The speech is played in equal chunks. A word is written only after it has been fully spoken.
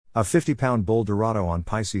A 50-pound bull Dorado on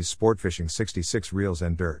Pisces Sport Fishing 66 reels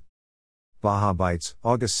and dirt. Baja Bites,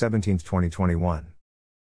 August 17, 2021.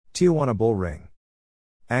 Tijuana Bull Ring.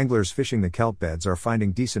 Anglers fishing the kelp beds are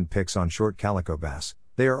finding decent picks on short calico bass.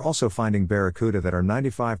 They are also finding barracuda that are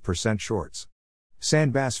 95% shorts.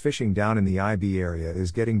 Sand bass fishing down in the IB area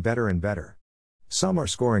is getting better and better. Some are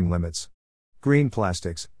scoring limits. Green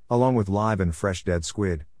plastics, along with live and fresh dead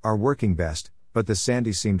squid, are working best, but the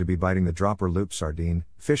sandies seem to be biting the dropper loop sardine,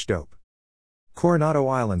 fish dope. Coronado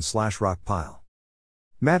Island / Rock Pile.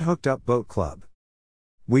 Matt Hooked Up Boat Club.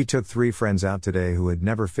 We took 3 friends out today who had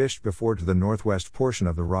never fished before to the northwest portion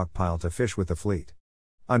of the rock pile to fish with the fleet.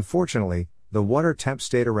 Unfortunately, the water temp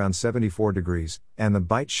stayed around 74 degrees, and the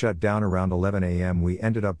bite shut down around 11 a.m. We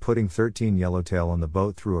ended up putting 13 yellowtail on the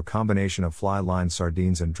boat through a combination of fly line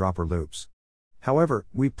sardines and dropper loops. However,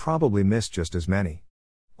 we probably missed just as many.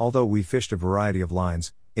 Although we fished a variety of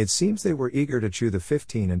lines, it seems they were eager to chew the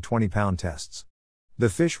 15 and 20 pound tests. The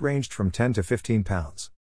fish ranged from 10 to 15 pounds.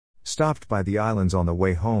 Stopped by the islands on the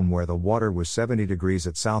way home where the water was 70 degrees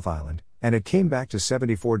at South Island, and it came back to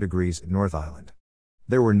 74 degrees at North Island.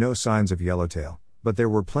 There were no signs of yellowtail, but there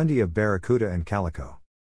were plenty of barracuda and calico.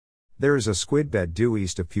 There is a squid bed due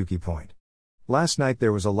east of Pukey Point. Last night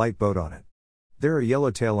there was a light boat on it. There are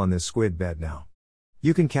yellowtail on this squid bed now.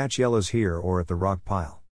 You can catch yellows here or at the rock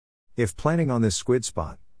pile. If planning on this squid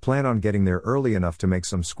spot, plan on getting there early enough to make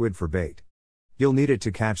some squid for bait. You'll need it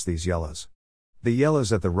to catch these yellows. The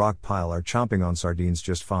yellows at the rock pile are chomping on sardines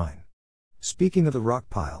just fine. Speaking of the rock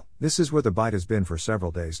pile, this is where the bite has been for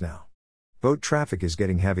several days now. Boat traffic is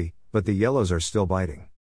getting heavy, but the yellows are still biting.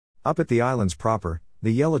 Up at the islands proper,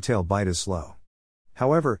 the yellowtail bite is slow.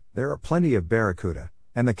 However, there are plenty of barracuda,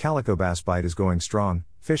 and the calico bass bite is going strong,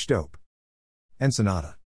 fish dope.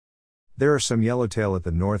 Ensenada. There are some yellowtail at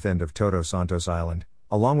the north end of Todos Santos Island,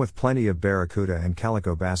 along with plenty of barracuda and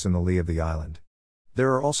calico bass in the lee of the island.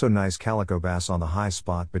 There are also nice calico bass on the high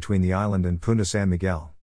spot between the island and Punta San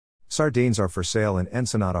Miguel. Sardines are for sale in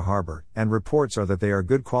Ensenada Harbor, and reports are that they are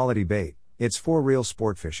good quality bait. It's for real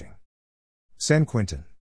sport fishing. San Quintin.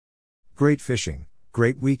 Great fishing,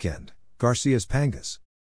 great weekend, Garcias Pangas.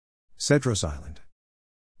 Cedros Island.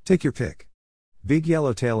 Take your pick. Big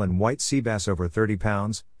yellowtail and white sea bass over 30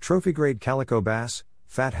 pounds, trophy grade calico bass,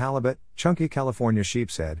 fat halibut, chunky California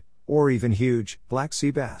sheepshead, or even huge, black sea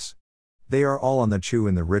bass. They are all on the chew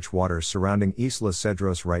in the rich waters surrounding Isla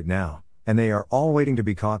Cedros right now, and they are all waiting to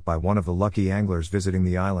be caught by one of the lucky anglers visiting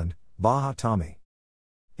the island, Baja Tommy.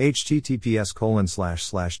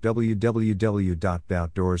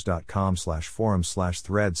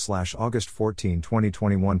 https://www.boutdoors.com/forum/thread/August 14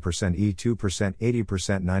 2021 %E2%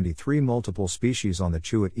 80% 93 multiple species on the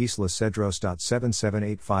chew at Isla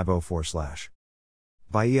Cedros.778504/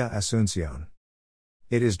 Bahia Asunción.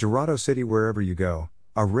 It is Dorado City wherever you go,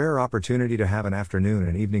 a rare opportunity to have an afternoon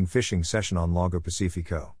and evening fishing session on Lago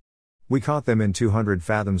Pacifico. We caught them in 200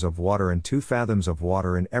 fathoms of water and 2 fathoms of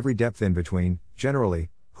water in every depth in between. Generally,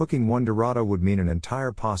 hooking one Dorado would mean an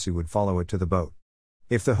entire posse would follow it to the boat.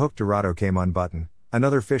 If the hooked Dorado came unbuttoned,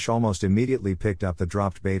 another fish almost immediately picked up the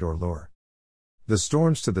dropped bait or lure. The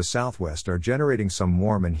storms to the southwest are generating some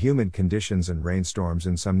warm and humid conditions and rainstorms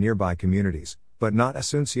in some nearby communities, but not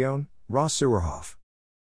Asunción, Ross Sewerhoff.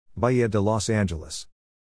 Bahia de Los Angeles.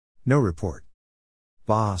 No report.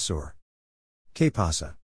 Baja Sur. Que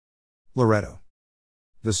pasa? Loreto.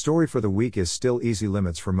 The story for the week is still easy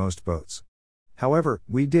limits for most boats. However,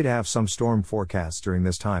 we did have some storm forecasts during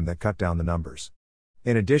this time that cut down the numbers.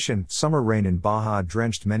 In addition, summer rain in Baja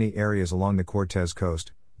drenched many areas along the Cortez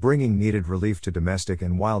coast, bringing needed relief to domestic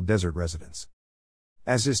and wild desert residents.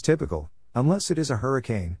 As is typical, unless it is a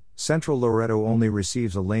hurricane, central Loreto only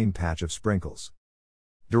receives a lame patch of sprinkles.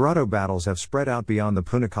 Dorado battles have spread out beyond the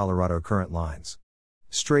Punta Colorado current lines.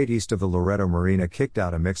 Straight east of the Loreto Marina kicked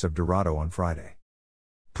out a mix of Dorado on Friday.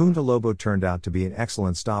 Punta Lobo turned out to be an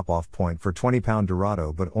excellent stop-off point for 20-pound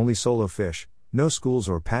Dorado, but only solo fish, no schools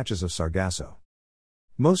or patches of Sargasso.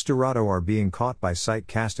 Most Dorado are being caught by sight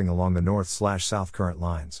casting along the north/south current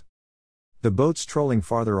lines. The boats trolling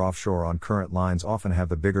farther offshore on current lines often have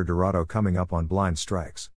the bigger Dorado coming up on blind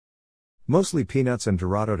strikes. Mostly peanuts and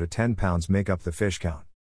Dorado to 10 pounds make up the fish count.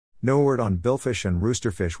 No word on billfish and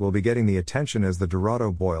roosterfish will be getting the attention as the Dorado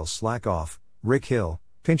boils slack off. Rick Hill,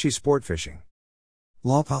 Pinchy Sport Fishing.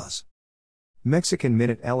 La Paz. Mexican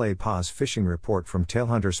Minute La Paz Fishing Report from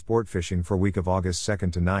Tailhunter Sport Fishing for week of August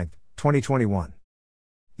 2nd to 9th, 2021.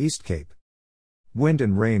 East Cape. Wind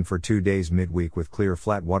and rain for 2 days midweek with clear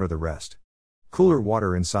flat water the rest. Cooler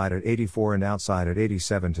water inside at 84 and outside at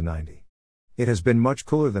 87 to 90. It has been much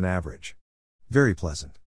cooler than average. Very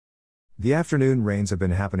pleasant. The afternoon rains have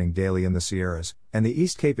been happening daily in the Sierras, and the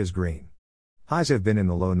East Cape is green. Highs have been in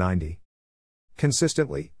the low 90.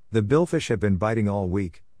 Consistently, the billfish have been biting all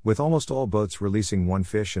week, with almost all boats releasing one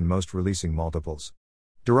fish and most releasing multiples.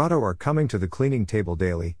 Dorado are coming to the cleaning table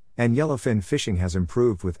daily, and yellowfin fishing has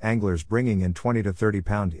improved with anglers bringing in 20 to 30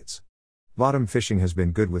 pound hits. Bottom fishing has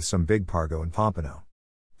been good with some big pargo and pompano.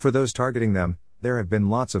 For those targeting them, there have been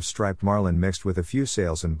lots of striped marlin mixed with a few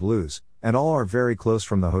sails and blues, and all are very close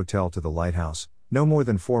from the hotel to the lighthouse, no more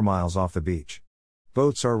than 4 miles off the beach.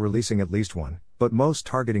 Boats are releasing at least one, but most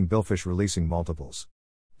targeting billfish releasing multiples.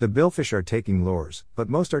 The billfish are taking lures, but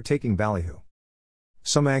most are taking ballyhoo.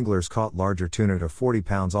 Some anglers caught larger tuna to 40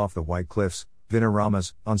 pounds off the White Cliffs,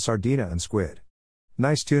 Vinaramas, on sardina and squid.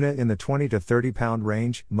 Nice tuna in the 20 to 30 pound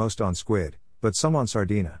range, most on squid, but some on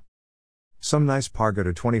sardina. Some nice pargo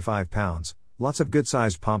to 25 pounds, lots of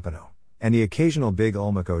good-sized pompano, and the occasional big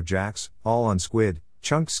Ulmaco jacks, all on squid,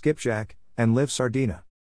 chunk skipjack, and live sardina.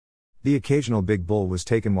 The occasional big bull was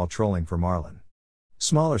taken while trolling for marlin.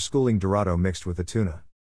 Smaller schooling dorado mixed with the tuna.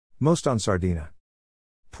 Most on sardina.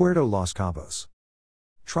 Puerto Los Cabos.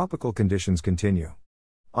 Tropical conditions continue.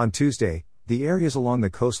 On Tuesday, the areas along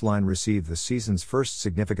the coastline received the season's first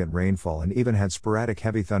significant rainfall and even had sporadic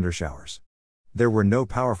heavy thundershowers. There were no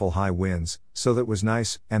powerful high winds, so that was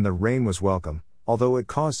nice, and the rain was welcome, although it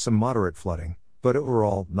caused some moderate flooding, but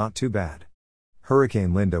overall, not too bad.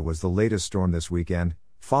 Hurricane Linda was the latest storm this weekend,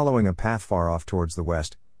 following a path far off towards the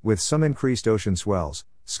west, with some increased ocean swells,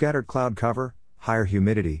 scattered cloud cover, higher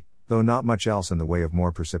humidity, though not much else in the way of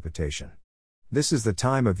more precipitation. This is the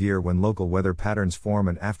time of year when local weather patterns form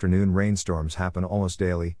and afternoon rainstorms happen almost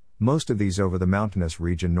daily, most of these over the mountainous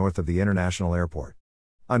region north of the international airport.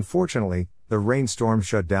 Unfortunately, the rainstorm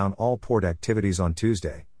shut down all port activities on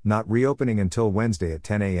Tuesday, not reopening until Wednesday at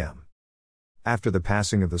 10 a.m. After the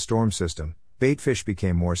passing of the storm system, baitfish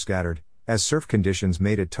became more scattered, as surf conditions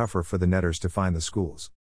made it tougher for the netters to find the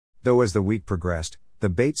schools. Though as the week progressed, the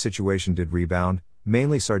bait situation did rebound,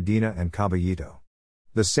 mainly sardina and caballito.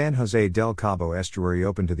 The San Jose del Cabo estuary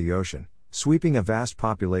opened to the ocean, sweeping a vast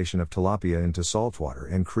population of tilapia into saltwater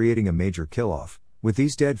and creating a major kill-off, with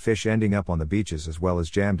these dead fish ending up on the beaches as well as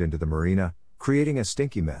jammed into the marina, creating a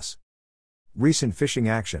stinky mess. Recent fishing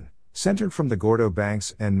action, centered from the Gordo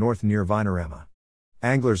Banks and north near Vinarama.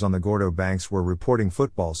 Anglers on the Gordo Banks were reporting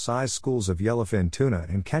football-sized schools of yellowfin tuna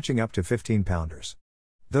and catching up to 15-pounders.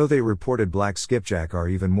 Though they reported black skipjack are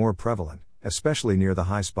even more prevalent, especially near the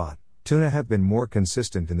high spot, tuna have been more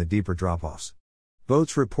consistent in the deeper drop-offs.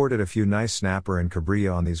 Boats reported a few nice snapper and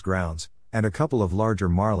cabrilla on these grounds, and a couple of larger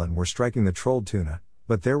marlin were striking the trolled tuna,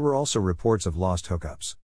 but there were also reports of lost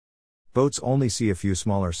hookups. Boats only see a few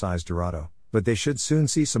smaller-sized dorado, but they should soon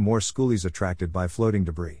see some more schoolies attracted by floating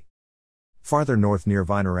debris. Farther north near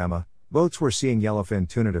Vinarama, boats were seeing yellowfin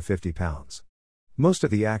tuna to 50 pounds. Most of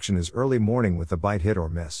the action is early morning with the bite hit or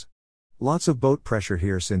miss. Lots of boat pressure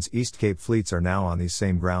here since East Cape fleets are now on these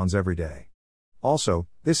same grounds every day. Also,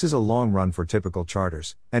 this is a long run for typical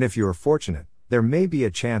charters, and if you are fortunate, there may be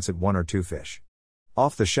a chance at 1 or 2 fish.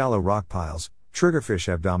 Off the shallow rock piles, triggerfish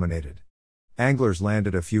have dominated. Anglers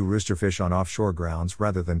landed a few roosterfish on offshore grounds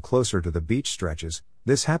rather than closer to the beach stretches.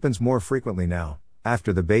 This happens more frequently now.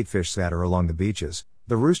 After the baitfish scatter along the beaches,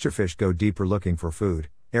 the roosterfish go deeper looking for food.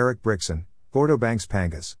 Eric Brixon, Gordo Banks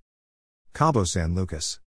Pangas. Cabo San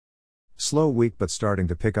Lucas. Slow week but starting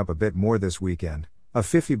to pick up a bit more this weekend. A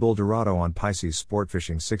 50 bull dorado on Pisces Sport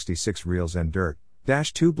Fishing 66 reels and dirt.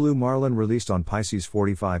 -2 blue marlin released on Pisces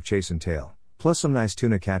 45 chase and tail, plus some nice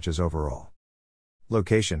tuna catches overall.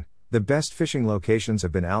 Location. The best fishing locations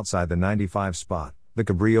have been outside the 95 spot, the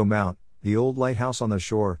Cabrillo Mount, the old lighthouse on the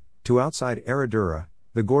shore, to outside Herradura,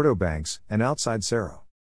 the Gordo Banks, and outside Cerro.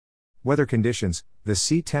 Weather conditions. The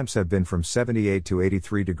sea temps have been from 78 to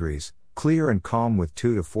 83 degrees, clear and calm with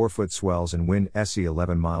 2 to 4 foot swells and wind SE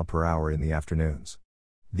 11 mile per hour in the afternoons.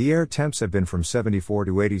 The air temps have been from 74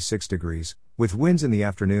 to 86 degrees, with winds in the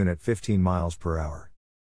afternoon at 15 miles per hour.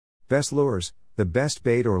 Best lures. The best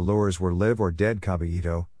bait or lures were live or dead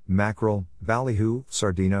caballito, mackerel, ballyhoo,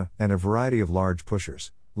 sardina, and a variety of large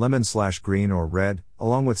pushers, lemon/green or red,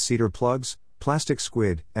 along with cedar plugs, plastic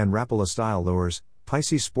squid, and Rapala-style lures.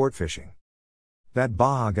 Pisces Sport Fishing. That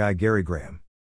Baja guy Gary Graham.